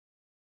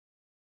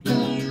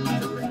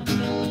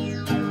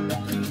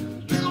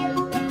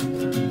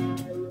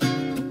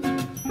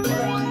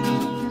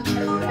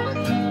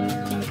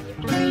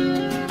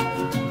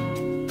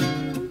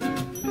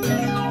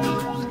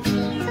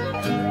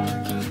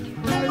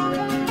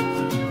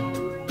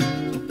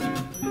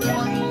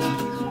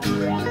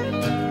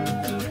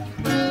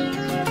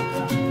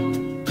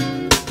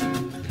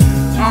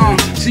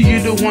See,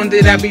 you the one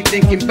that I be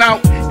thinking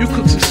about. You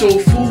cook some soul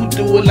food,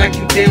 do it like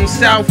you down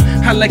south.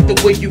 I like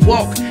the way you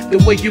walk, the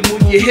way you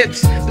move your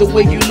hips, the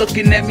way you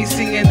looking at me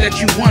singing that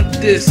you want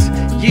this.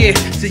 Yeah,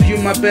 so you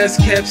my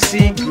best kept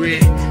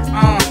secret.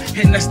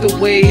 And that's the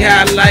way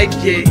I like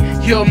it.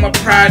 You're my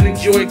pride and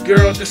joy,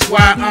 girl. That's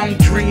why I'm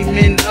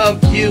dreaming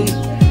of you.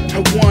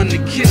 I wanna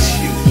kiss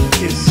you.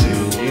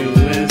 Kissing you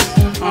is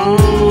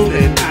all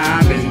that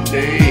I've been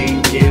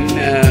thinking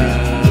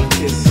of.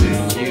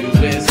 Kissing you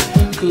is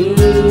cool,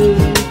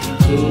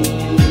 cool,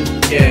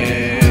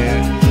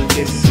 yeah.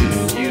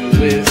 Kissing you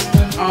is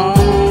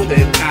all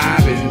that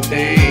I've been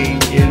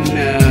thinking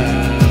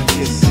of.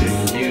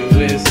 Kissing you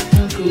is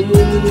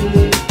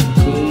cool,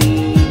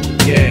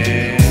 cool,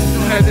 yeah.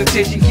 No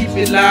hesitation, keep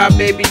it live,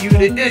 baby, you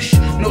the ish.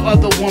 No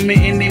other woman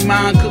in their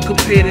mind could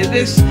compare to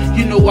this.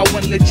 You know I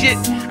went legit,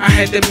 I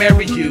had to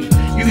marry you.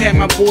 You had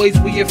my boys,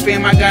 we your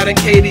fam, I gotta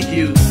cater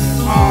you.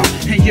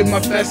 And you're my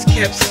best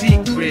kept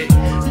secret.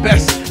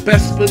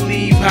 Best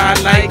believe I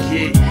like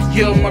it.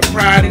 You're my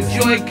pride and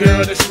joy,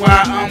 girl, that's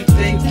why I'm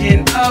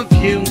thinking of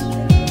you.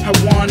 I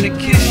wanna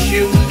kiss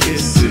you.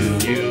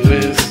 Kissing you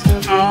is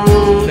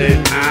all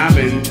that I've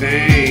been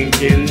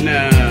thinking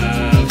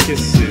of.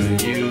 Kissing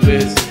you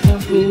is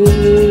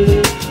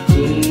ooh,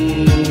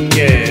 ooh,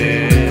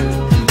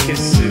 yeah.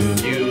 Kissing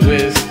you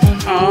is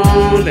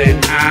all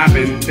that I've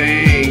been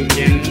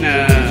thinking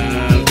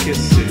of.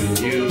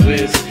 Kissing you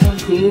is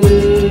cool,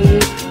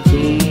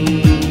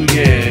 cool,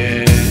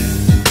 yeah.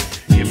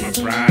 You're my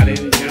pride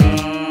and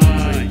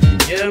joy.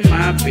 You're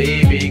my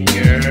baby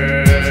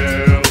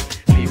girl.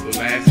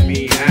 People ask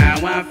me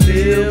how I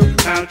feel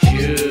about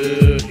you,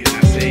 and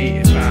I say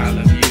if I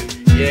love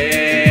you,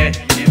 yeah.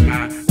 You're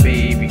my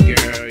baby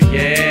girl,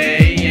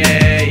 yeah,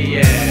 yeah,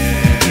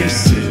 yeah.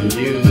 Kissing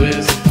you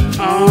is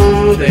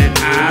all that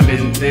I've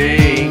been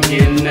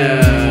thinking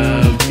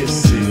of.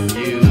 Kissing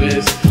you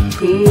is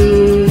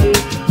cool,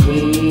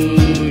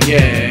 cool,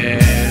 yeah.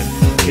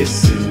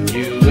 Kissing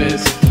you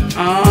is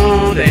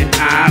all that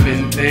I've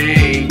been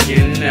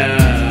thinking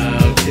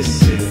of.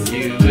 Kissing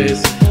you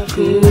is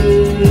cool,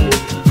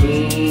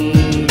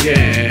 cool,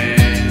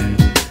 yeah.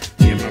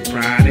 You're my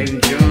pride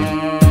and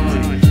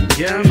joy.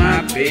 You're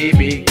my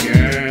baby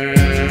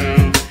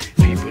girl.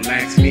 People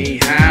ask me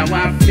how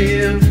I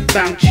feel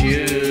about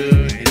you,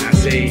 and I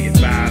say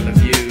if I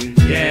love you,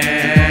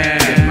 yeah.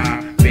 You're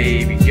my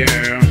baby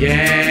girl,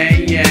 yeah,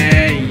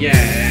 yeah,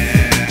 yeah.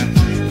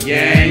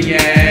 Yeah,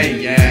 yeah,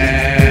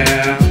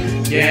 yeah.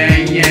 Yeah,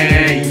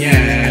 yeah,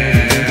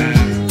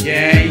 yeah.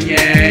 Yeah,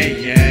 yeah,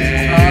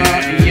 yeah.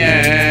 Oh,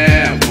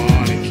 yeah, I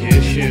wanna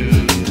kiss you.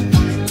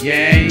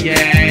 Yeah,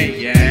 yeah,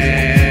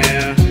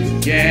 yeah.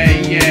 Yeah,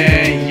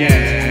 yeah,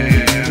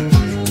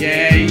 yeah.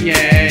 Yeah,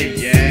 yeah,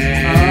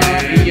 yeah.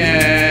 Oh,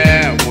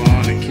 yeah, I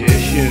wanna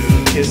kiss you.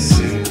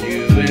 Kissing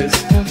you is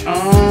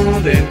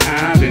all that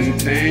I've been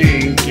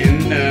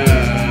thinking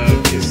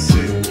of.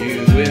 Kissing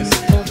you is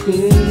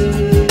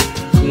cool,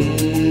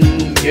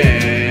 cool,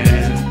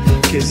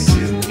 yeah.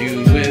 Kissing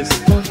you is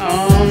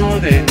all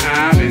that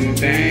I've been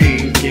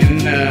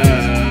thinking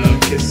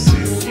of.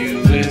 Kissing you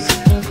is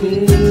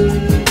cool,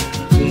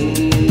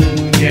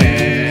 cool,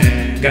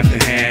 yeah. Got to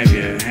have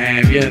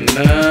your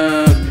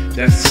love.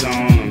 That's all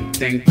I'm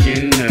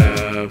thinking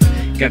of.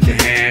 Got to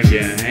have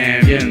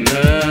your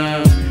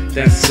love.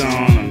 That's all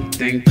I'm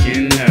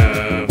thinking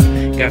of.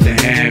 Got to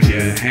have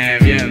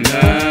your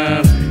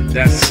love.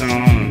 That's all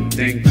I'm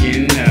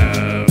thinking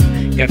of.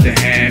 Got to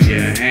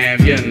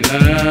have your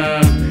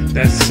love.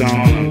 That's all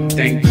I'm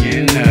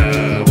thinking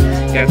of.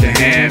 Got to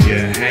have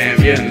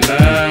your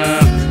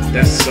love.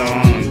 That's all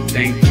I'm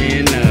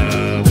thinking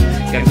of.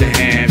 Got to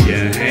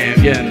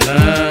have your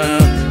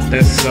love.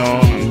 That's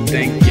all I'm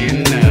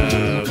thinking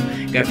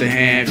of. Got to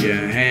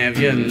have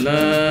your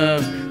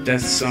love.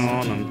 That's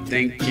all I'm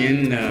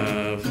thinking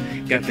of.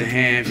 Got to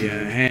have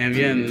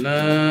your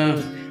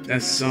love.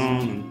 That's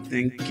all I'm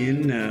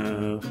thinking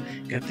of.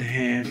 Got to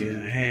have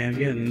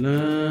your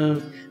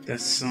love.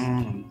 That's all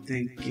I'm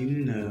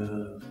thinking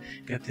of.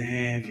 Got to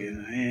have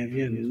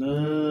your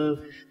love.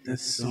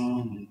 That's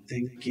all I'm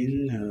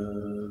thinking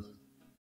of.